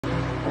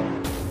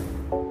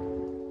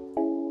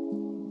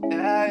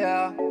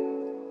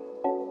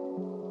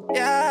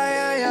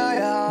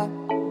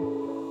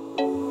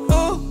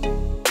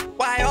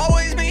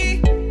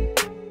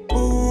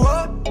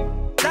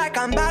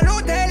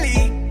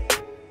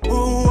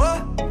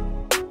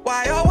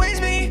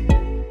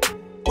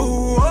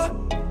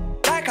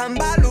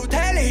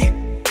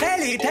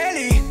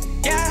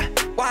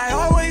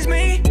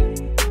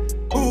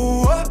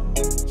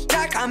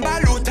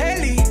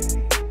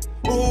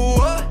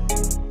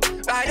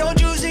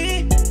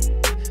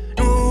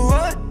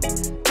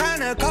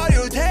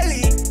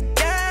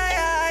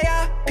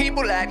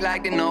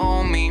like they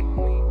know me,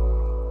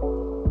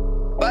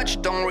 but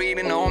you don't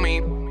really know me.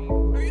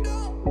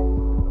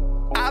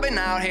 I've been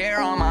out here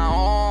on my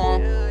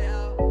own.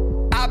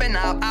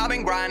 I've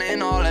been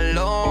grinding all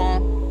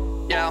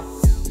alone. Yeah,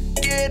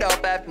 get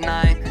up after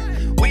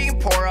 9. We can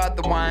pour out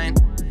the wine.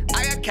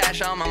 I got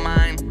cash on my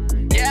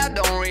mind. Yeah, I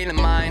don't really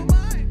mind,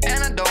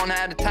 and I don't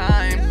have the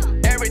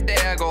time. Every day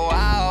I go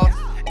out,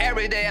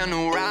 every day a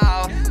new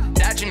route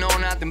that you know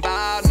nothing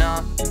about,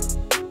 nah.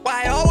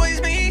 Why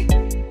always me?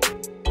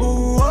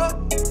 Ooh,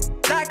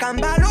 like I'm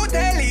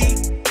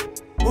Balotelli.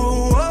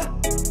 Ooh,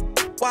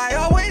 why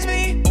always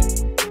me?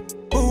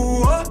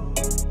 Ooh,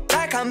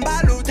 like I'm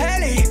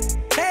Balotelli.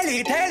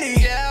 Telly.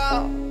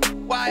 Yeah,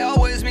 why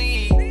always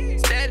me?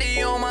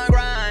 Steady on my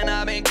grind,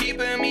 I've been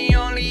keeping me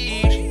on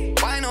leash.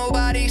 Why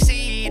nobody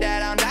see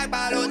that I'm like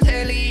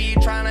Balotelli?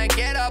 Tryna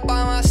get up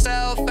on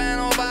myself and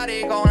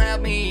nobody gon'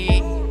 help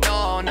me.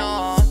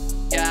 No,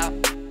 yeah,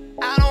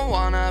 I don't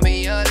wanna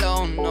be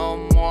alone no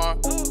more.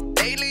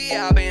 Lately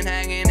I've been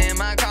hanging in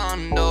my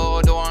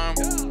condo dorm.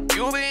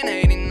 You've been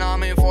hating on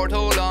me for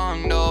too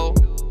long though.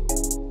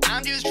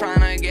 I'm just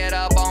tryna get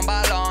up on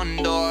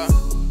Ballon d'Or.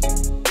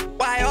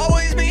 Why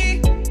always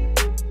me?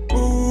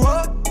 Ooh,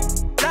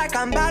 like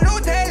I'm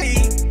Balotelli.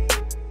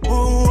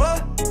 Ooh,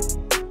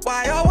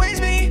 why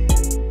always me?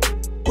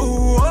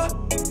 Ooh,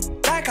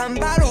 like I'm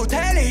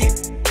Balotelli.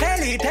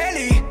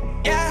 Telly,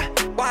 yeah,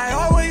 why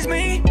always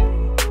me?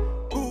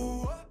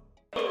 Ooh.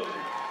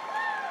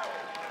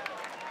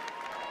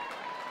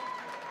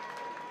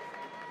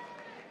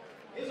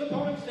 His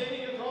opponent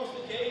standing across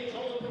the cage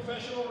holds a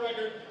professional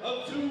record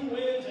of 2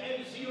 wins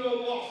and 0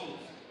 losses.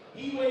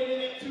 He weighed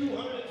in at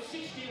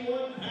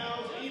 261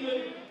 pounds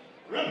even,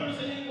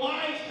 representing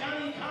Wise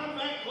County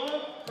Combat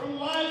Club from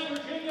Wise,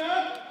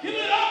 Virginia. Give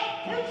it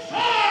up for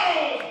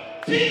Charles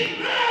T.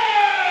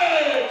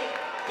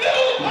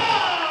 Philpot!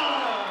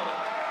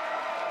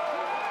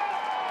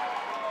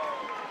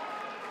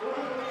 The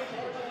referee in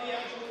charge of the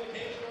action when the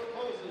cage door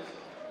closes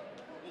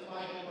is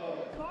Michael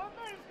Bowe.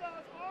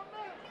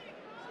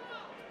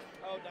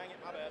 Oh, dang it,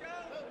 my bad.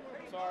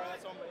 Sorry,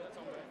 that's on me, Let's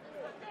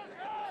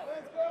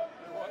go.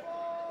 What?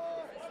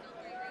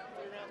 3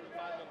 rounds in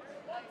 5 minutes.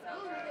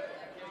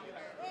 Yeah, you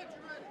have.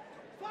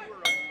 You were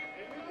right.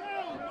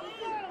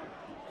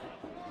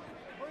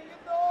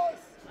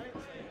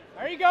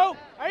 There you go.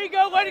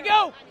 Let it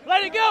go.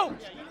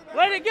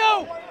 Let it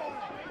go.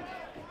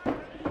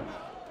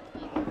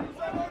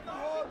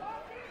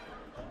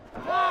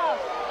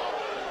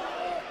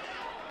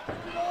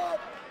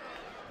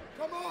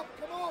 Come up.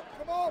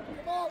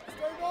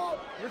 Stand up.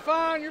 You're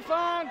fine.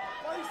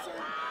 Face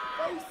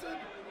him.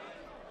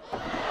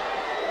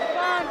 You're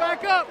fine.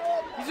 Back up.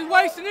 He's just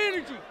wasting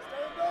energy.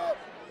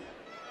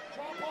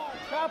 Stand up.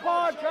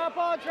 Tripod.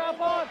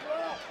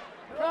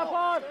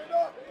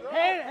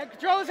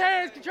 Control his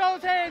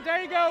hands.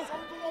 There you go.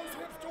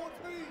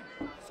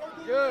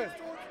 Good.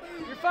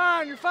 You're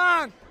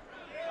fine.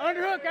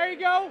 Underhook. There you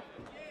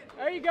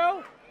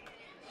go.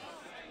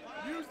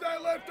 Use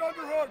that left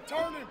underhook.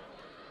 Turn him.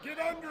 Get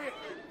under it.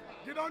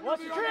 Get under the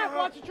underhook.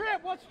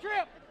 What's the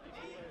trip?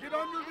 Get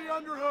under the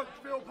underhook,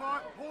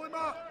 Philpot. Pull him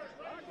up.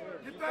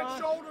 Get that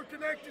shoulder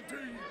connected to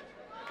you.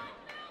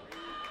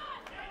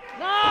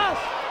 Nice.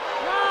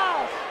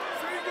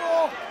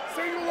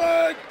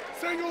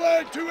 Single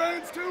leg, 2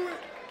 hands to it.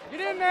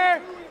 Get in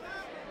there.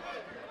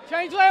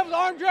 Change levels,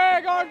 arm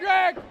drag.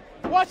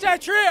 Watch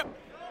that trip.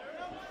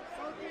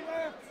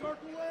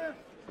 Circle left.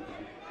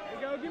 There you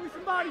go, give me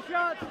some body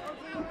shots.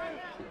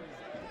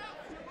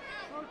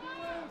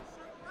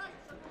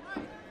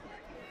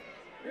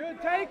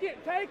 Good, take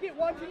it.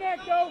 Watch your neck,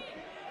 though.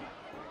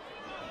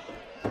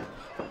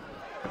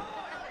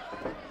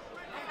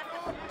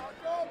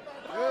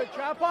 Good,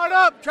 tripod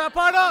up.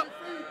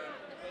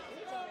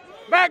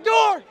 Back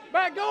door.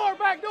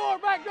 Halfway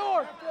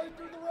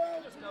through the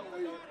round, 2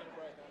 feet.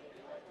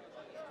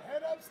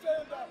 Head up,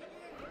 stand up.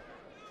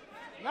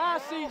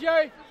 Nice,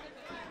 CJ.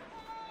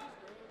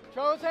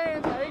 Control his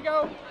hands. There you go.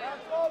 Back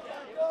up.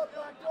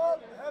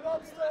 Head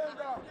up, stand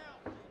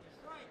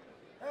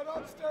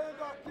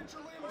up. Get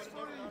your limbs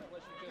free.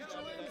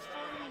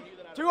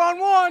 2 on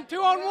 1.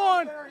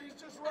 There, he's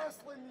just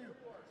wrestling you.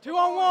 2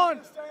 on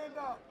 1. Stand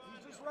up.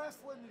 He's just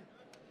wrestling you.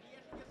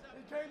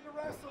 He came to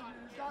wrestle you.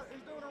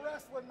 He's doing a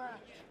wrestling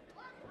match.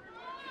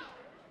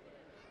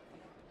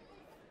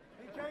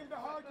 He came to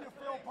hug you,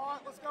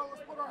 Philpot. Let's go.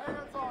 Let's put our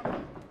hands on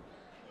him.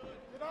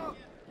 Get up.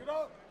 He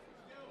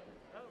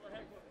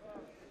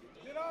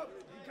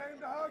came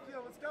to hug you.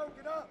 Let's go.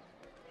 Get up.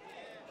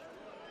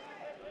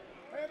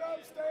 Head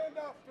up, stand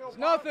up, Philpot.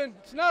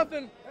 It's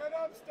nothing. Head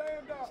up,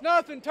 stand up. It's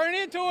nothing. Turn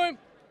into him.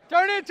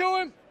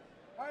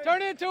 Hey,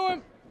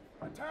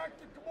 attack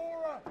the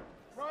Kimura.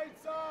 Right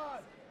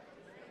side.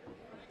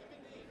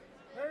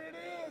 There it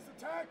is.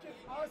 Attack it.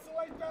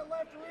 Isolate that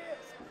left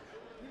wrist.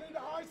 You need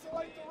to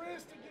isolate the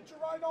wrist and get your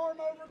right arm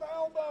over the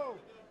elbow.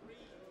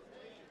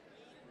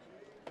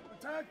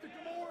 Attack the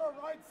Kimura.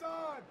 Right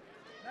side.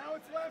 Now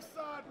it's left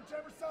side.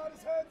 Whichever side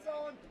his head's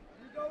on,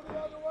 you go the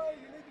other way.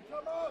 You need to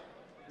come up.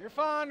 You're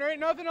fine. There ain't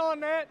nothing on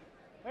that.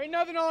 Ain't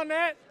nothing on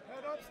that.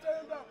 Head up,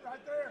 stand up,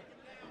 right there.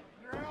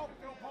 You're out,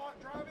 Philpot.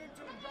 Drive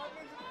into him. Drive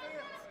him into the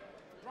fence.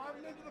 Drive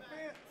him into the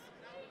fence.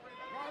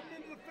 Drive him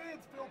into the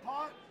fence,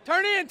 Philpot.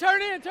 Turn in,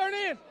 turn in, turn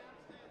in.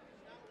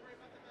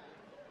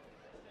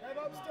 Head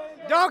up,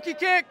 stand up. Donkey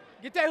kick.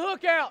 Get that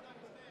hook out.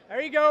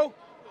 There you go.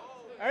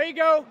 There you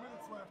go. 2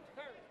 minutes left.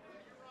 2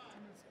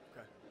 minutes.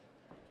 Okay.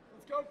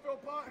 Let's go,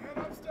 Philpot. Head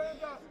up,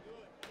 stand up.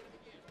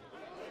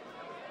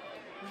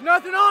 There's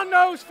nothing on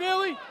those,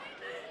 Philly.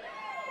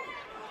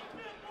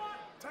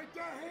 Take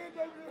that hand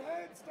over your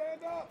head.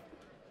 Stand up.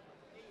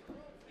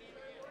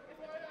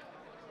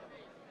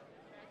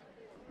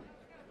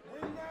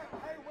 Wing that.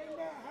 Hey, wing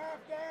that half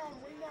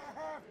down. Wing that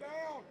half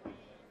down.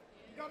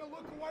 You got to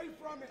look away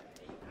from it.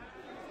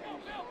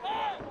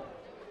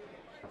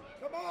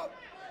 Come up.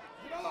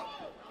 Get up.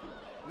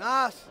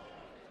 Nice.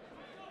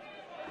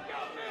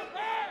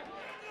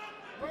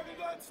 Weather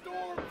that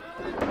storm,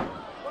 Philly.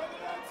 Weather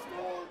that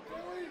storm,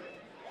 Philly.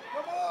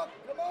 Come up.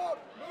 Come up.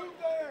 Move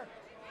there.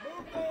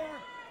 Move there.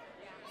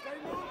 Stay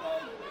moving.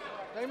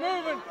 Stay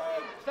moving.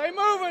 Stay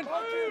moving.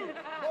 Buck him.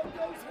 Buck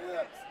those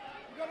hips.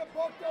 You got to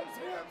buck those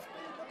hips,